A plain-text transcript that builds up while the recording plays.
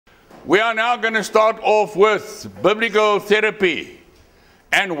We are now going to start off with biblical therapy.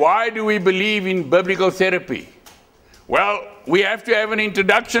 And why do we believe in biblical therapy? Well, we have to have an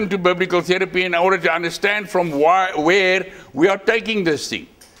introduction to biblical therapy in order to understand from where we are taking this thing.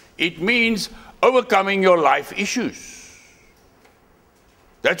 It means overcoming your life issues.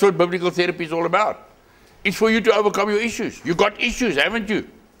 That's what biblical therapy is all about. It's for you to overcome your issues. You've got issues, haven't you?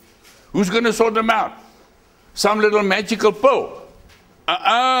 Who's going to sort them out? Some little magical pill.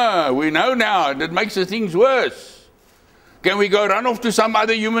 We know now that makes the things worse. Can we go run off to some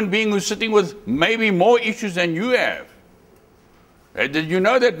other human being who's sitting with maybe more issues than you have? Did you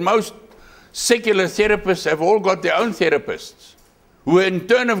know that most secular therapists have all got their own therapists, who in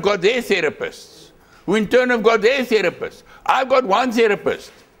turn have got their therapists, who in turn have got their therapists? I've got one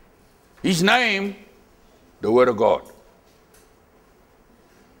therapist. His name, the Word of God.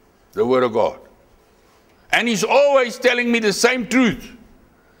 The Word of God. And he's always telling me the same truth.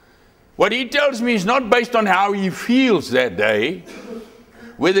 What he tells me is not based on how he feels that day,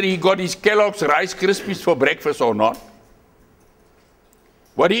 whether he got his Kellogg's Rice Krispies for breakfast or not.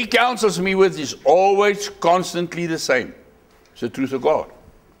 What he counsels me with is always constantly the same. It's the truth of God.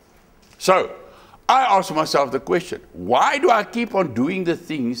 So, I ask myself the question, why do I keep on doing the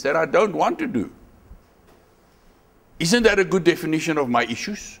things that I don't want to do? Isn't that a good definition of my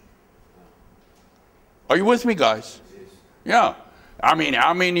issues? Are you with me, guys? Yes. Yeah. I mean,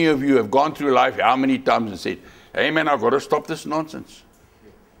 how many of you have gone through life, how many times and said, hey man, I've got to stop this nonsense.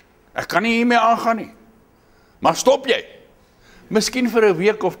 Ek kan nie hiermee aangaan nie. Maar stop jy. Miskien vir 'n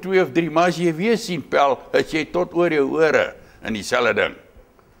week of 2 of 3, maar as jy weer sien, pel, as jy tot oor jou ore in dieselfde ding.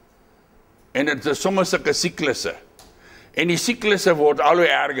 En dit is sommer sulke siklusse. En die siklusse word al hoe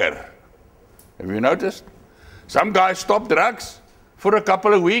erger. Have you noticed? Some guys stop drugs for a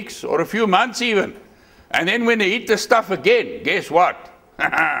couple of weeks or a few months even. And then when they hit the stuff again, guess what?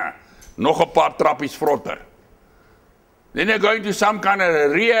 Nog 'n paar trappies vrotter. Then they're going to some kind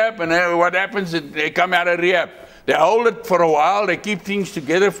of rehab, and what happens is they come out of rehab. They hold it for a while, they keep things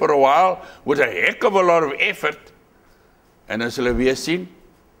together for a while, with a heck of a lot of effort. En as hulle weer sien,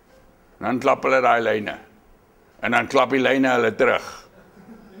 dan klap hulle daai lyne. En dan klap die lyne hulle terug.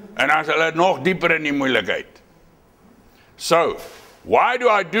 En dan is hulle nog dieper in die moeilikheid. So, why do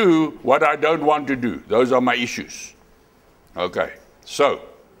I do what I don't want to do? Those are my issues. Okay, so,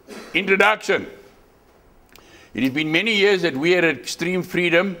 introduction. It has been many years that we at Extreme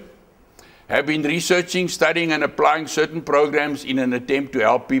Freedom have been researching, studying, and applying certain programs in an attempt to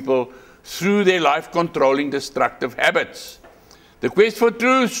help people through their life-controlling destructive habits. The quest for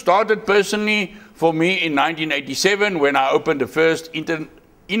truth started personally for me in 1987 when I opened the first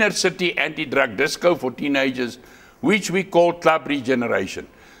inner-city anti-drug disco for teenagers, which we called Club Regeneration.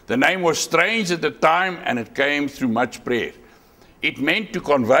 The name was strange at the time, and it came through much prayer. It meant to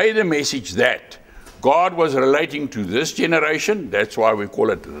convey the message that God was relating to this generation, that's why we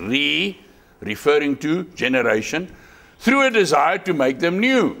call it referring to generation, through a desire to make them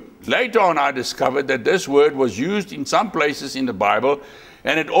new. Later on, I discovered that this word was used in some places in the Bible,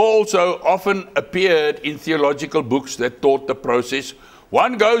 and it also often appeared in theological books that taught the process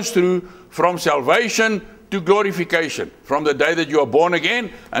one goes through from salvation to glorification, from the day that you are born again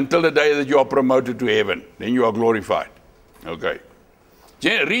until the day that you are promoted to heaven. Then you are glorified. Okay.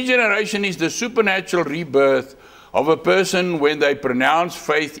 Regeneration is the supernatural rebirth of a person when they pronounce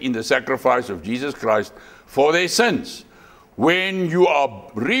faith in the sacrifice of Jesus Christ for their sins. When you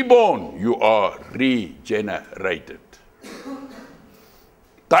are reborn, you are regenerated.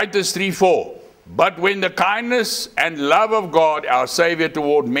 Titus 3:4. But when the kindness and love of God, our Savior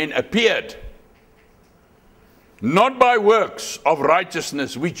toward men, appeared, not by works of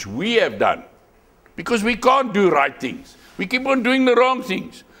righteousness which we have done, because we can't do right things. We keep on doing the wrong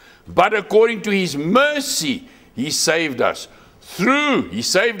things. But according to his mercy, he saved us through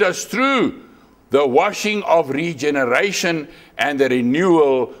the washing of regeneration and the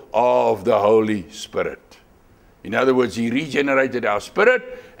renewal of the Holy Spirit. In other words, he regenerated our spirit,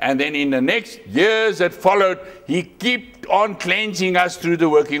 and then in the next years that followed, he kept on cleansing us through the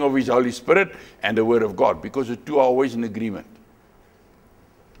working of his Holy Spirit and the Word of God, because the two are always in agreement.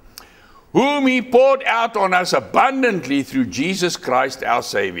 Whom he poured out on us abundantly through Jesus Christ our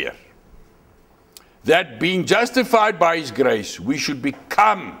Savior, that being justified by his grace, we should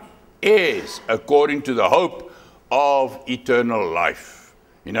become heirs according to the hope of eternal life.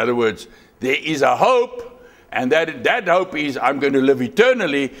 In other words, there is a hope, and that hope is I'm going to live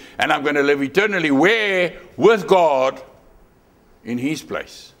eternally, and I'm going to live eternally where? With God in his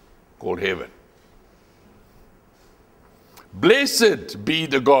place, called heaven. Blessed be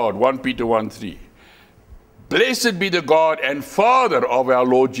the God, 1 Peter 1:3. Blessed be the God and Father of our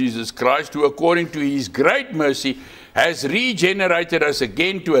Lord Jesus Christ, who according to his great mercy has regenerated us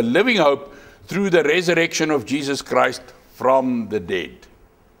again to a living hope through the resurrection of Jesus Christ from the dead.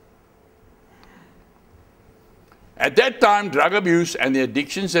 At that time, drug abuse and the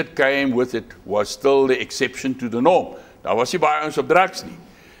addictions that came with it was still the exception to the norm. Daar was nie baie ons op drugs nie.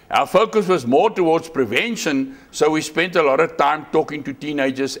 Our focus was more towards prevention, so we spent a lot of time talking to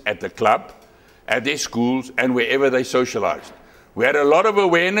teenagers at the club, at their schools, and wherever they socialized. We had a lot of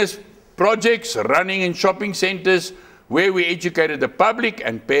awareness projects running in shopping centers where we educated the public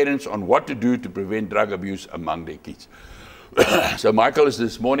and parents on what to do to prevent drug abuse among their kids. So Michael is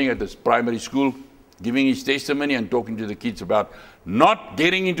this morning at this primary school giving his testimony and talking to the kids about not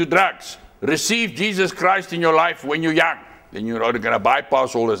getting into drugs. Receive Jesus Christ in your life when you're young. Then you're going to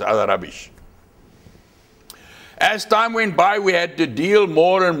bypass all this other rubbish. As time went by, we had to deal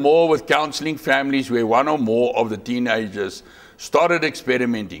more and more with counseling families where one or more of the teenagers started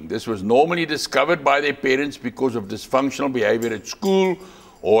experimenting. This was normally discovered by their parents because of dysfunctional behavior at school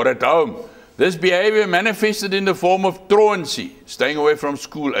or at home. This behavior manifested in the form of truancy, staying away from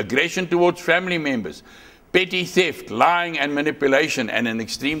school, aggression towards family members, petty theft, lying and manipulation, and in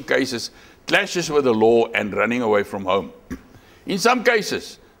extreme cases, clashes with the law and running away from home. In some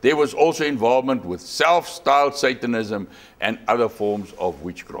cases, there was also involvement with self-styled Satanism and other forms of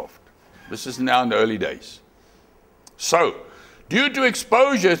witchcraft. This is now in the early days. So, due to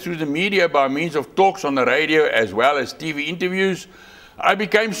exposure through the media by means of talks on the radio as well as TV interviews, I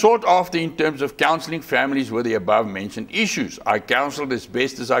became sought after in terms of counseling families with the above-mentioned issues. I counseled as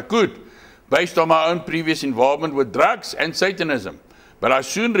best as I could, based on my own previous involvement with drugs and Satanism. But I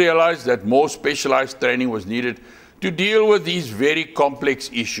soon realized that more specialized training was needed to deal with these very complex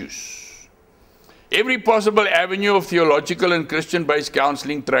issues. Every possible avenue of theological and Christian-based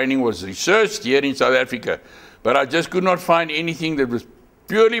counseling training was researched here in South Africa, but I just could not find anything that was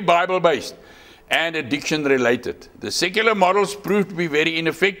purely Bible-based and addiction-related. The secular models proved to be very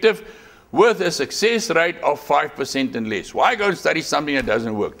ineffective with a success rate of 5% and less. Why go and study something that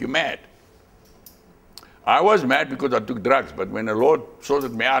doesn't work? You're mad. I was mad because I took drugs, but when the Lord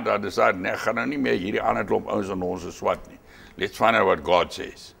sorted me out, I decided, nee, gaan nou nie meer hierdie ander klomp ouens en ons is swat nie. Let's find out what God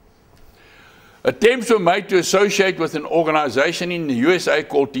says. Attempts were made to associate with an organization in the USA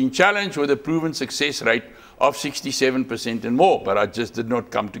called Teen Challenge with a proven success rate of 67% and more, but I just did not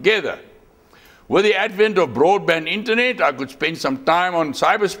come together. With the advent of broadband internet, I could spend some time on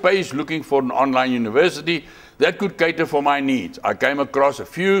cyberspace looking for an online university that could cater for my needs. I came across a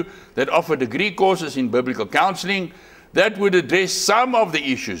few that offered degree courses in biblical counseling that would address some of the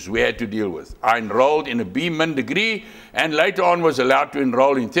issues we had to deal with. I enrolled in a B.Min degree and later on was allowed to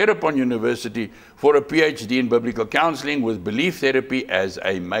enroll in Therapon University for a PhD in biblical counseling with belief therapy as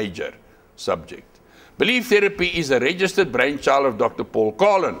a major subject. Belief therapy is a registered brainchild of Dr. Paul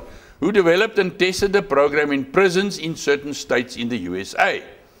Carlin, who developed and tested the program in prisons in certain states in the USA.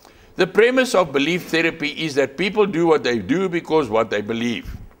 The premise of belief therapy is that people do what they do because what they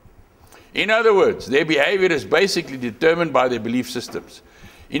believe. In other words, their behavior is basically determined by their belief systems.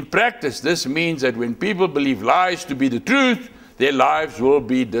 In practice, this means that when people believe lies to be the truth, their lives will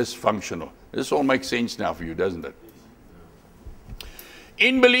be dysfunctional. This all makes sense now for you, doesn't it?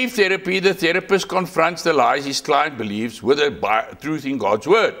 In belief therapy, the therapist confronts the lies his client believes with the truth in God's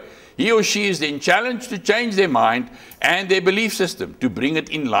word. He or she is then challenged to change their mind and their belief system to bring it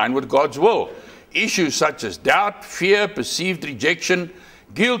in line with God's will. Issues such as doubt, fear, perceived rejection,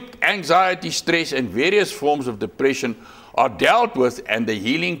 guilt, anxiety, stress, and various forms of depression are dealt with and the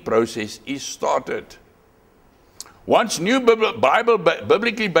healing process is started. Once new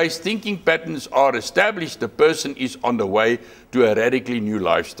biblically based thinking patterns are established, the person is on the way to a radically new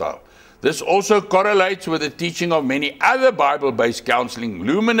lifestyle. This also correlates with the teaching of many other Bible-based counseling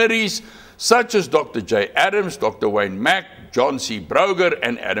luminaries, such as Dr. J. Adams, Dr. Wayne Mack, John C. Broger,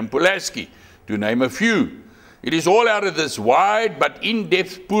 and Adam Pulaski, to name a few. It is all out of this wide but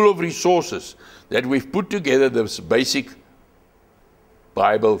in-depth pool of resources that we've put together this basic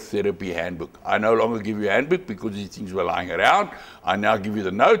Bible therapy handbook. I no longer give you a handbook because these things were lying around. I now give you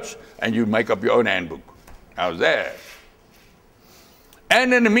the notes and you make up your own handbook. How's that?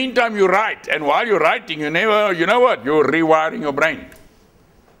 And in the meantime, you write. And while you're writing, you know what? You're rewiring your brain.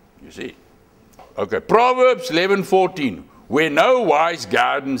 You see? Okay, Proverbs 11:14. Where no wise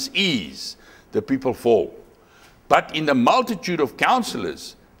guidance is, the people fall. But in the multitude of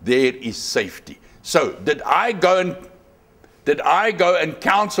counselors, there is safety. So, did I go and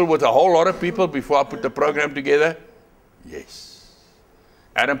counsel with a whole lot of people before I put the program together? Yes.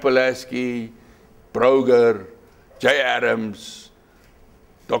 Adam Pulaski, Broger, J. Adams,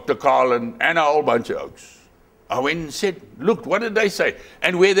 Dr. Carlin, and a whole bunch of oaks. I went and said, look, what did they say?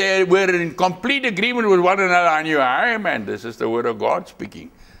 And where they were in complete agreement with one another, I knew, hey man, this is the word of God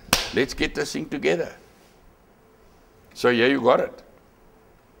speaking. Let's get this thing together. So yeah, you got it.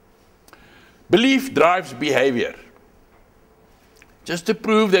 Belief drives behavior. Just to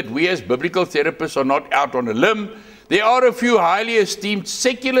prove that we as biblical therapists are not out on a limb, there are a few highly esteemed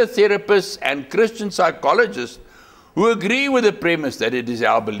secular therapists and Christian psychologists who agree with the premise that it is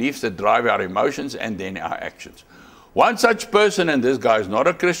our beliefs that drive our emotions and then our actions. One such person, and this guy is not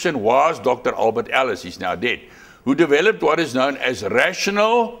a Christian, was Dr. Albert Ellis, he's now dead, who developed what is known as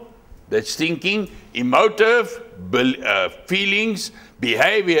rational, that's thinking, emotive, feelings,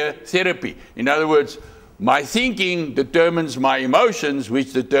 behavior therapy. In other words, my thinking determines my emotions,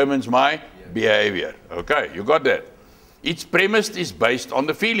 which determines my behavior. Okay, you got that. Its premise is based on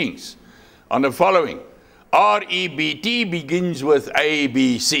the feelings, on the following. REBT begins with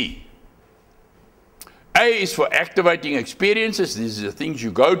ABC. A is for activating experiences. These are the things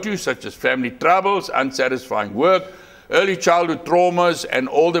you go to, such as family troubles, unsatisfying work, early childhood traumas, and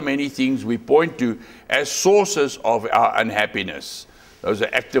all the many things we point to as sources of our unhappiness. Those are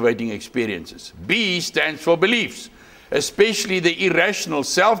activating experiences. B stands for beliefs, especially the irrational,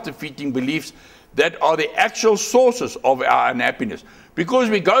 self-defeating beliefs that are the actual sources of our unhappiness. Because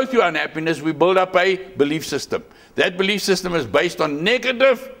we go through unhappiness, we build up a belief system. That belief system is based on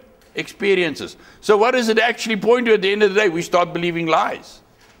negative experiences. So what does it actually point to at the end of the day? We start believing lies.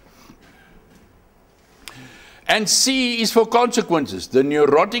 And C is for consequences, the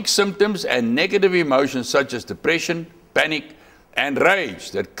neurotic symptoms and negative emotions such as depression, panic, and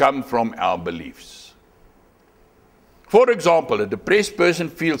rage that come from our beliefs. For example, a depressed person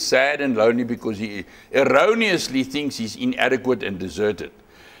feels sad and lonely because he erroneously thinks he's inadequate and deserted.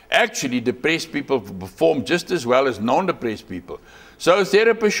 Actually, depressed people perform just as well as non-depressed people. So a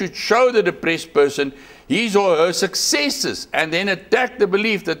therapist should show the depressed person his or her successes and then attack the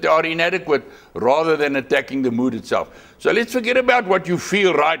belief that they are inadequate rather than attacking the mood itself. So let's forget about what you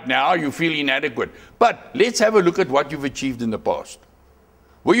feel right now. You feel inadequate. But let's have a look at what you've achieved in the past.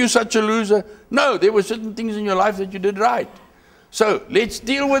 Were you such a loser? No, there were certain things in your life that you did right. So let's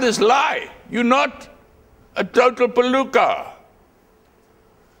deal with this lie. You're not a total palooka.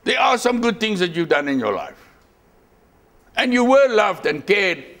 There are some good things that you've done in your life. And you were loved and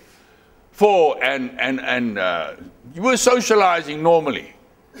cared for, and you were socializing normally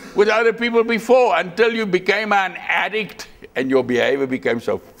with other people before until you became an addict and your behavior became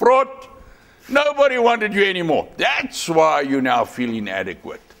so fraught. Nobody wanted you anymore. That's why you now feel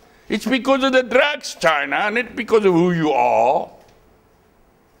inadequate. It's because of the drugs, China, not because of who you are.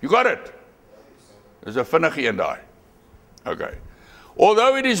 You got it? There's a vinnige een daai. Okay.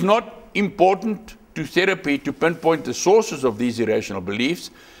 Although it is not important to therapy to pinpoint the sources of these irrational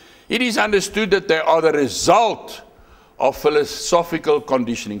beliefs, it is understood that they are the result of philosophical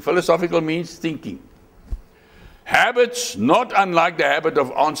conditioning. Philosophical means thinking. Habits not unlike the habit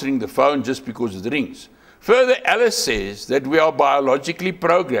of answering the phone just because it rings. Further, Ellis says that we are biologically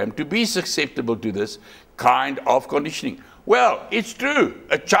programmed to be susceptible to this kind of conditioning. Well, it's true.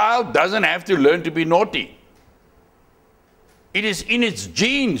 A child doesn't have to learn to be naughty. It is in its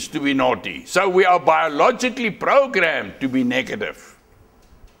genes to be naughty. So we are biologically programmed to be negative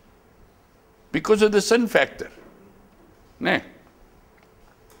because of the sin factor. Nee.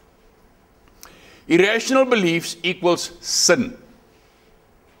 Irrational beliefs equals sin.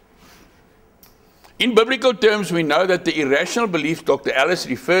 In biblical terms, we know that the irrational beliefs Dr. Ellis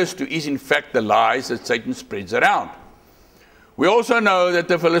refers to is in fact the lies that Satan spreads around. We also know that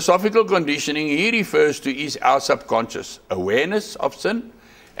the philosophical conditioning he refers to is our subconscious awareness of sin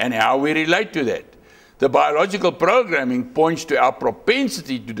and how we relate to that. The biological programming points to our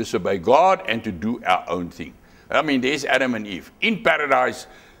propensity to disobey God and to do our own thing. I mean, there's Adam and Eve. In paradise,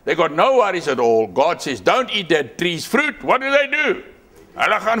 they got no worries at all. God says, don't eat that tree's fruit. What do?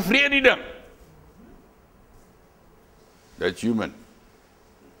 Hulle gaan vreet die ding. That's human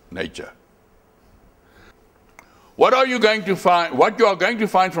nature. What you are going to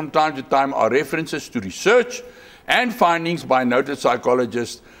find from time to time are references to research and findings by noted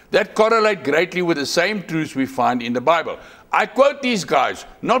psychologists that correlate greatly with the same truths we find in the Bible. I quote these guys,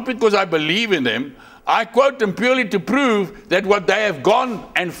 not because I believe in them. I quote them purely to prove that what they have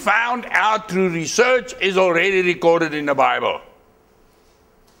gone and found out through research is already recorded in the Bible.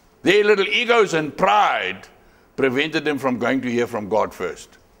 Their little egos and pride prevented them from going to hear from God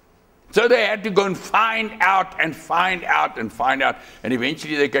first. So they had to go and find out and find out and find out. And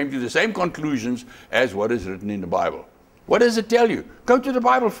eventually they came to the same conclusions as what is written in the Bible. What does it tell you? Go to the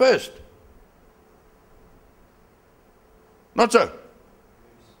Bible first. Not so.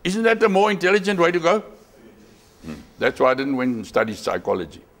 Isn't that the more intelligent way to go? That's why I didn't went and study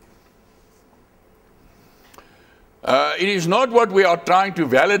psychology. It is not what we are trying to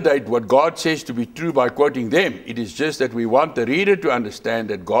validate what God says to be true by quoting them. It is just that we want the reader to understand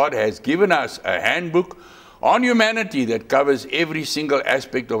that God has given us a handbook on humanity that covers every single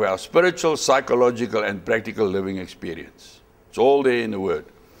aspect of our spiritual, psychological, and practical living experience. It's all there in the Word.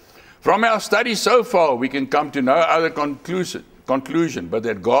 From our study so far, we can come to no other conclusion but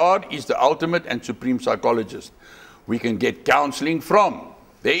that God is the ultimate and supreme psychologist we can get counseling from.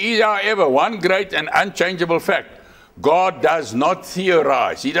 There is, however, one great and unchangeable fact. God does not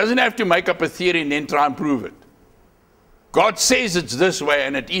theorize. He doesn't have to make up a theory and then try and prove it. God says it's this way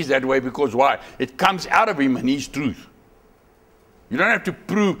and it is that way because why? It comes out of him and his truth. You don't have to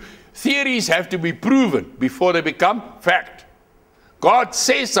prove. Theories have to be proven before they become fact. God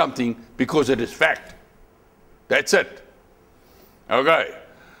says something because it is fact. That's it. Okay.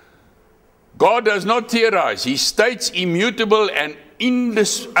 God does not theorize. He states immutable and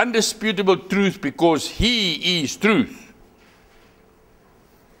undisputable truth because he is truth.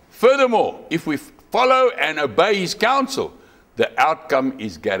 Furthermore, if we follow and obey his counsel, the outcome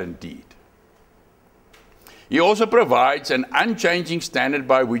is guaranteed. He also provides an unchanging standard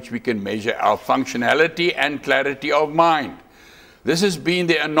by which we can measure our functionality and clarity of mind. This has been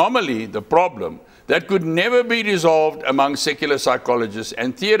the anomaly, the problem, that could never be resolved among secular psychologists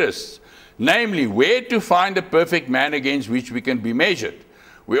and theorists. Namely, where to find a perfect man against which we can be measured.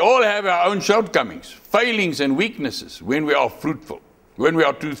 We all have our own shortcomings, failings and weaknesses when we are truthful.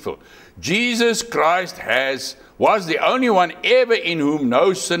 Jesus Christ was the only one ever in whom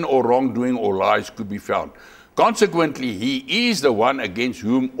no sin or wrongdoing or lies could be found. Consequently, he is the one against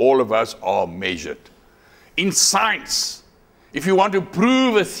whom all of us are measured. In science, if you want to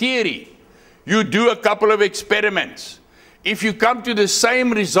prove a theory, you do a couple of experiments. If you come to the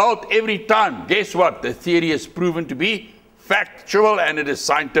same result every time, guess what? The theory is proven to be factual and it is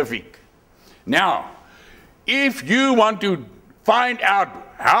scientific. Now, if you want to find out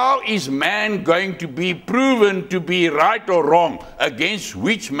how is man going to be proven to be right or wrong, against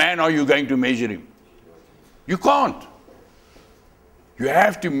which man are you going to measure him? You can't. You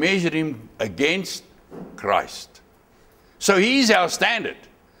have to measure him against Christ. So he's our standard.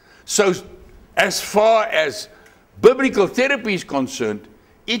 So as far as biblical therapy is concerned,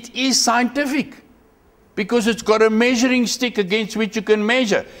 it is scientific because it's got a measuring stick against which you can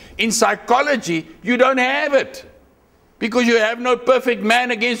measure. In psychology, you don't have it because you have no perfect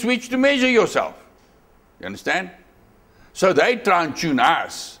man against which to measure yourself. You understand? So they try and tune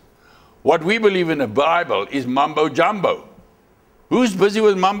us. What we believe in the Bible is mumbo jumbo. Who's busy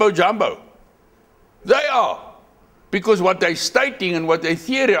with mumbo jumbo? They are. Because what they're stating and what they're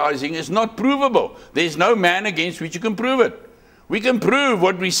theorizing is not provable. There's no man against which you can prove it. We can prove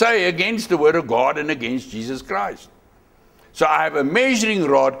what we say against the Word of God and against Jesus Christ. So I have a measuring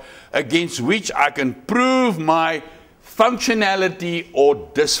rod against which I can prove my functionality or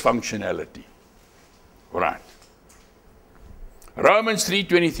dysfunctionality. All right. Romans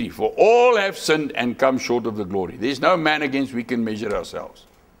 3:23. For all have sinned and come short of the glory. There's no man against we can measure ourselves.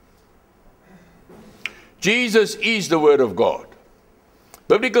 Jesus is the Word of God.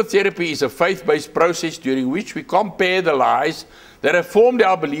 Biblical therapy is a faith-based process during which we compare the lies that have formed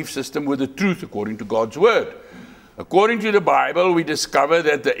our belief system with the truth according to God's Word. According to the Bible, we discover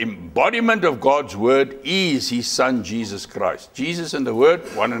that the embodiment of God's Word is His Son, Jesus Christ. Jesus and the Word,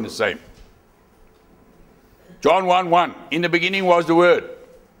 one and the same. John 1:1, in the beginning was the Word,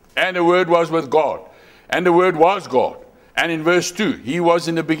 and the Word was with God, and the Word was God. And in verse 2, He was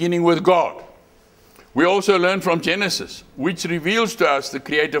in the beginning with God. We also learn from Genesis, which reveals to us the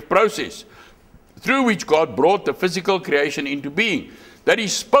creative process through which God brought the physical creation into being, that He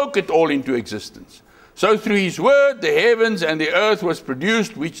spoke it all into existence. So through His Word, the heavens and the earth was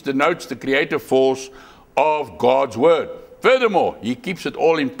produced, which denotes the creative force of God's Word. Furthermore, He keeps it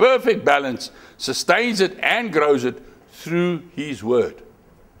all in perfect balance, sustains it and grows it through His Word.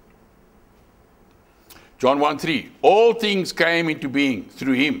 John 1:3, all things came into being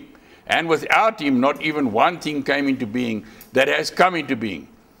through Him. And without Him, not even one thing came into being that has come into being.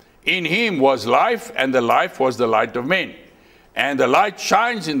 In Him was life, and the life was the light of men. And the light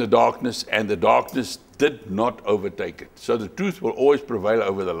shines in the darkness, and the darkness did not overtake it. So the truth will always prevail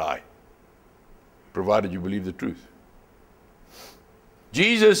over the lie, provided you believe the truth.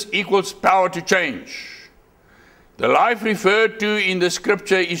 Jesus equals power to change. The life referred to in the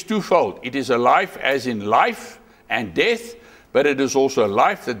scripture is twofold. It is a life as in life and death, but it is also a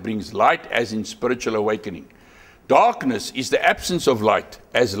life that brings light as in spiritual awakening. Darkness is the absence of light,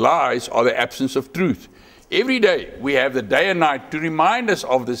 as lies are the absence of truth. Every day we have the day and night to remind us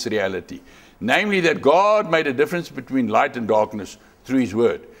of this reality. namely that God made a difference between light and darkness through his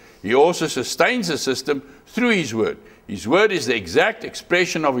word. He also sustains the system through his word. His word is the exact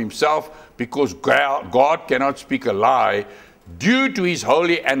expression of himself, because God cannot speak a lie due to his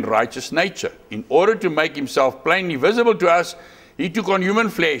holy and righteous nature. In order to make himself plainly visible to us, he took on human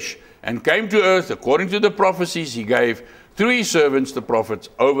flesh and came to earth according to the prophecies he gave through his servants, the prophets,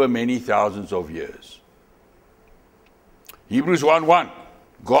 over many thousands of years. Hebrews 1:1.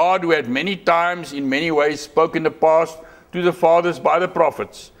 God, who had many times in many ways spoken in the past to the fathers by the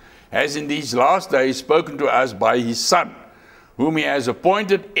prophets, has in these last days spoken to us by his Son, whom he has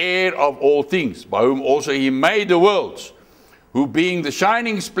appointed heir of all things, by whom also he made the worlds, who being the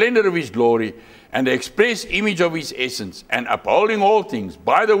shining splendor of his glory and the express image of his essence, and upholding all things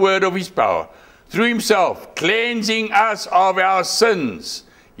by the word of his power, through himself, cleansing us of our sins,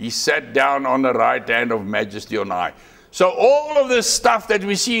 he sat down on the right hand of majesty on high. So all of this stuff that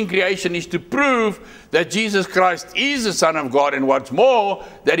we see in creation is to prove that Jesus Christ is the Son of God, and what's more,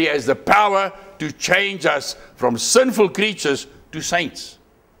 that he has the power to change us from sinful creatures to saints.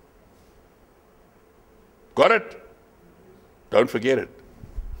 Got it? Don't forget it.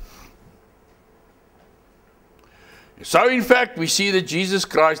 So in fact, we see that Jesus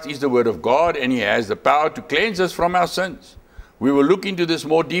Christ is the Word of God, and he has the power to cleanse us from our sins. We will look into this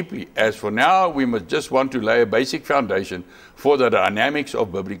more deeply. As for now, we must just want to lay a basic foundation for the dynamics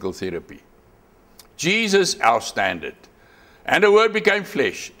of biblical therapy. Jesus, our standard. And the Word became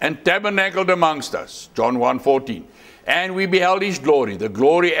flesh and tabernacled amongst us. John 1:14. And we beheld his glory, the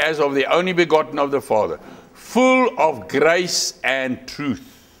glory as of the only begotten of the Father, full of grace and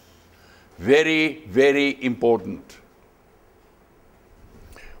truth. Very, very important.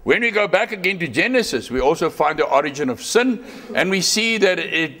 When we go back again to Genesis, we also find the origin of sin, and we see that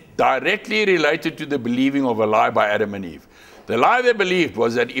it directly related to the believing of a lie by Adam and Eve. The lie they believed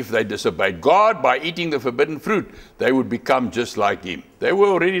was that if they disobeyed God by eating the forbidden fruit, they would become just like him. They were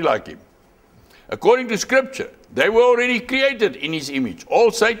already like him. According to Scripture, they were already created in his image. All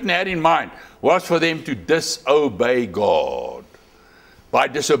Satan had in mind was for them to disobey God. By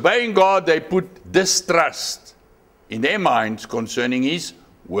disobeying God, they put distrust in their minds concerning his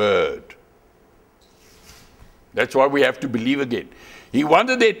word. That's why we have to believe again. He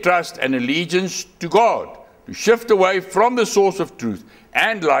wanted their trust and allegiance to God, to shift away from the source of truth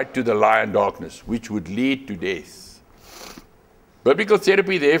and light to the lie and darkness, which would lead to death. Biblical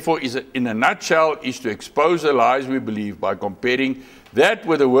therapy, therefore, in a nutshell, is to expose the lies we believe by comparing that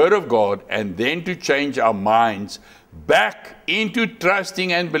with the Word of God, and then to change our minds back into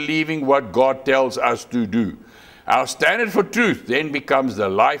trusting and believing what God tells us to do. Our standard for truth then becomes the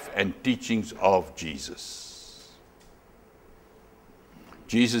life and teachings of Jesus.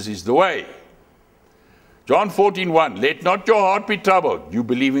 Jesus is the way. John 14:1, let not your heart be troubled. You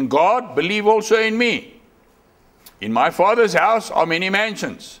believe in God, believe also in me. In my Father's house are many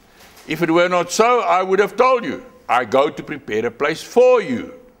mansions. If it were not so, I would have told you. I go to prepare a place for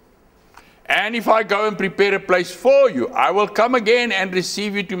you. And if I go and prepare a place for you, I will come again and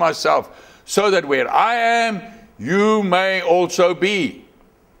receive you to myself, so that where I am, you may also be.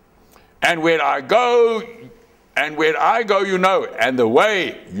 And where I go, you know, and the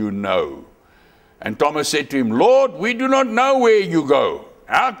way you know. And Thomas said to him, Lord, we do not know where you go.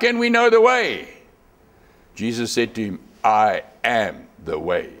 How can we know the way? Jesus said to him, I am the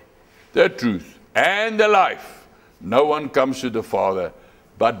way, the truth, and the life. No one comes to the Father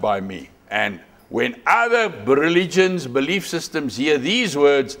but by me. And when other religions, belief systems hear these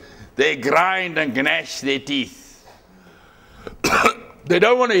words, they grind and gnash their teeth. They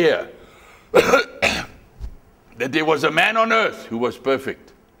don't want to hear that there was a man on earth who was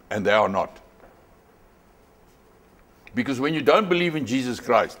perfect, and they are not. Because when you don't believe in Jesus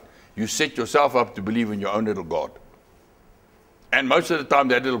Christ, you set yourself up to believe in your own little God. And most of the time,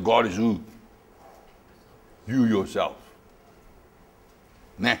 that little God is who? You yourself.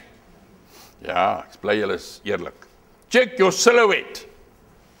 Nee. Ja, ek bly julle is eerlik. Check your silhouette.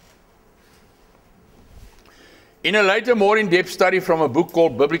 In a later, more in-depth study from a book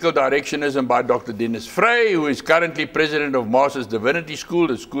called Biblical Directionism by Dr. Dennis Frey, who is currently president of Masters Divinity School,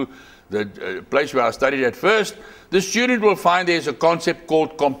 the place where I studied at first, the student will find there's a concept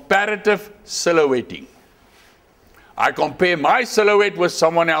called comparative silhouetting. I compare my silhouette with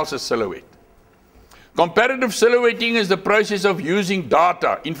someone else's silhouette. Comparative silhouetting is the process of using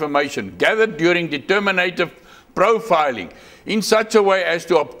data, information gathered during determinative profiling in such a way as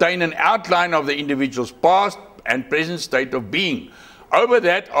to obtain an outline of the individual's past and present state of being over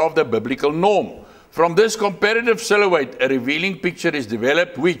that of the biblical norm. From this comparative silhouette, a revealing picture is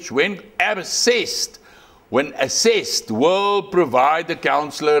developed which, when assessed, when assessed, will provide the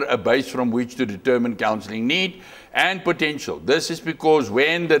counselor a base from which to determine counseling need and potential. This is because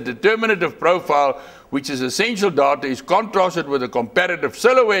when the determinative profile, which is essential data, is contrasted with a comparative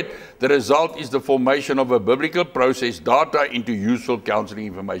silhouette, the result is the formation of a biblical process data into useful counseling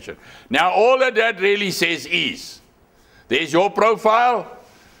information. Now, all that really says is, there's your profile,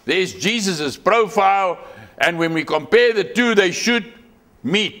 there's Jesus's profile, and when we compare the two, they should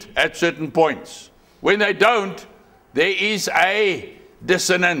meet at certain points. When they don't, there is a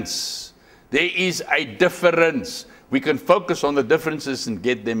dissonance. There is a difference. We can focus on the differences and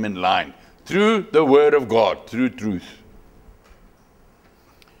get them in line through the Word of God, through truth.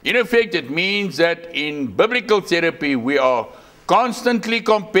 In effect, it means that in biblical therapy, we are constantly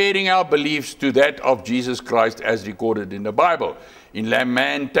comparing our beliefs to that of Jesus Christ as recorded in the Bible. In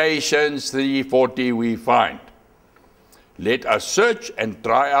Lamentations 3:40 we find, "Let us search and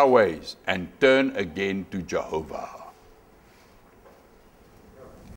try our ways and turn again to Jehovah."